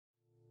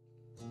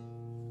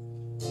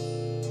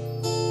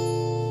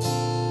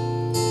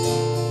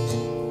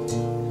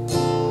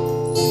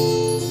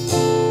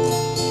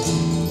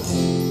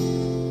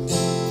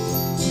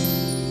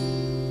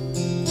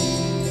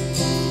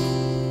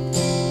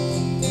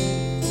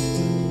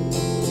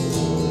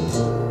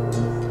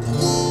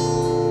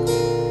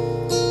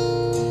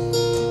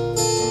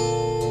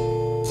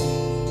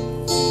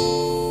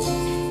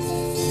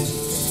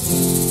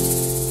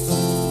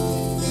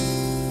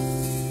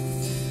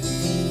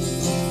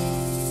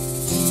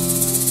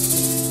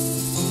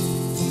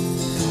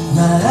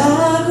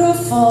Niagara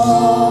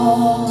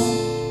Falls,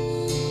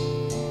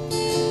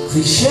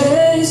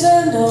 cliches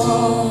and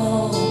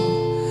all,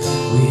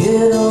 we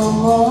hit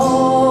 'em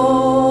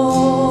all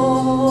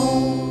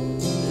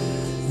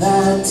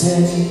that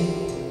day.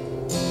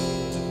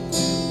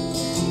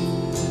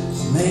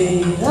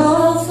 Made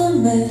of the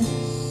mist,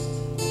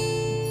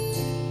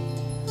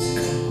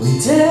 we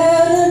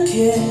dared a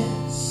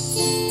kiss,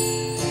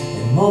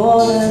 and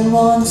more than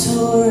one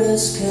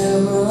tourist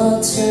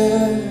camera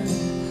turned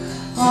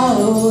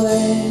our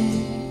way.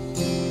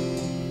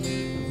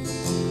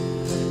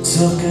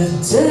 Took a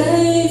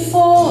day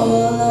for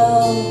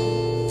love,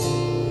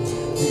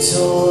 we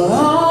tore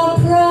our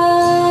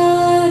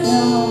pride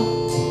out,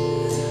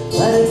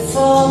 let it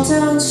fall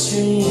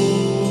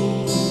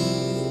downstream,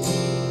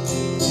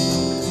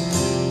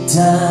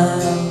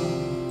 down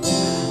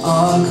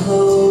our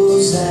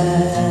clothes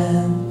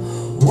and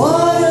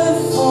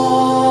waterfall.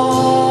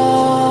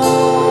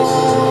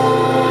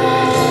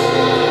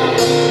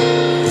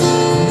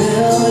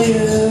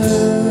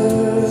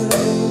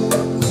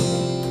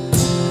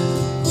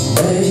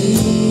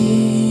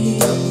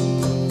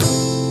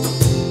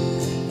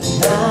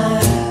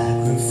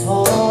 Niagara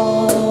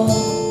Falls,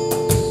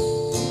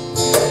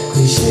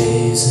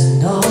 cliches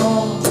and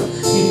all,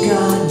 you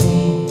got me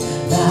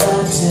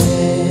that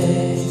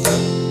day.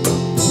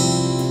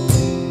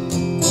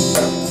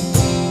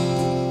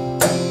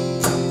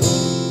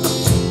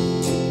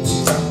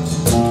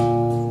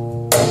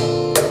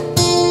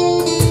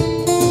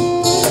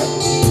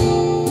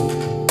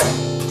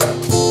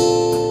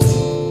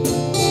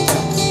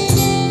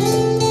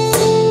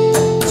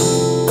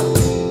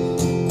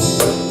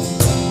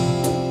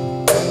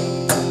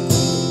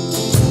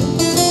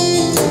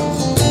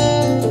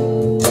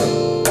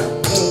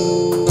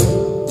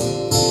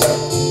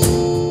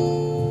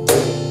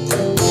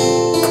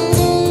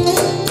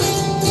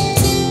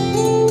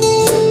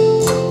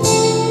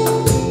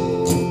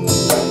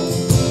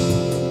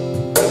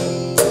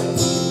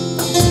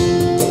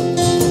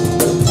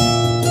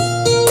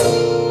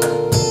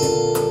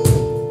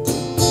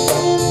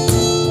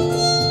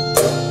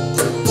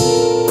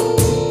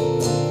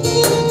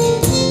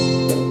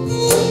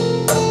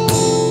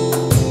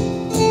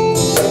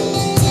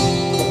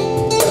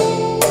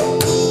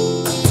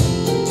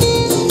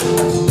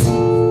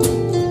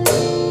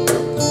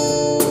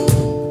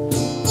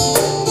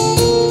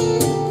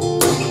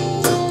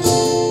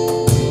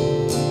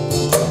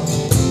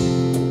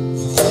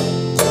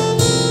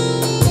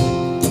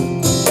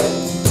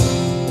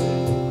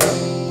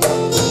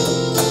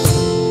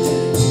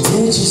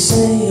 Did you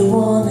say you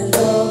wanted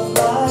love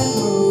like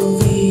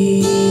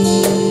movies?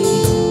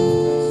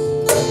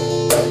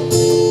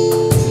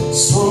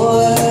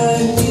 Swore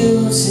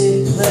music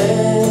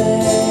played.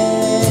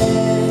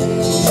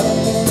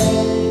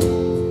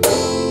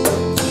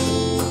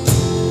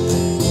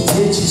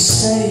 Did you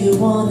say you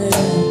wanted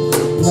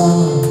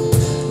love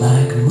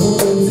like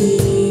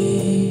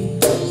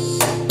movies?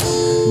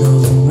 No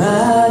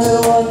matter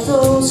what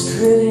those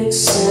critics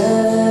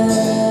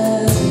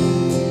said.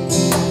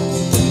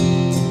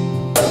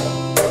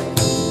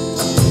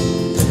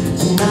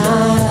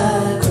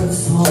 Niagara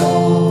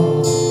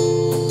Falls,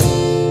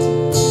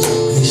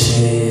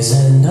 cliches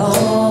and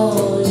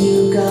all, you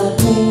got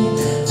me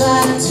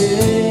that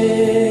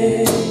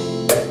day.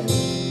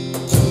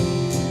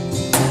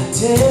 That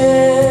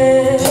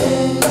day,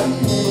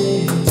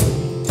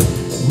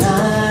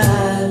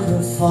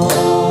 Niagara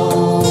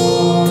Falls.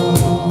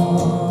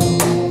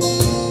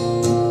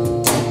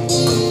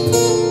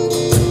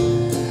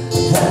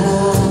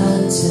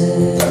 That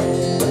day.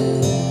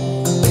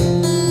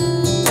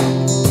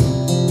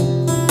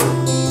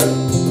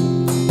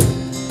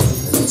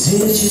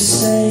 Did you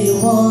say you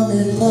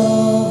wanted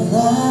love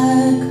like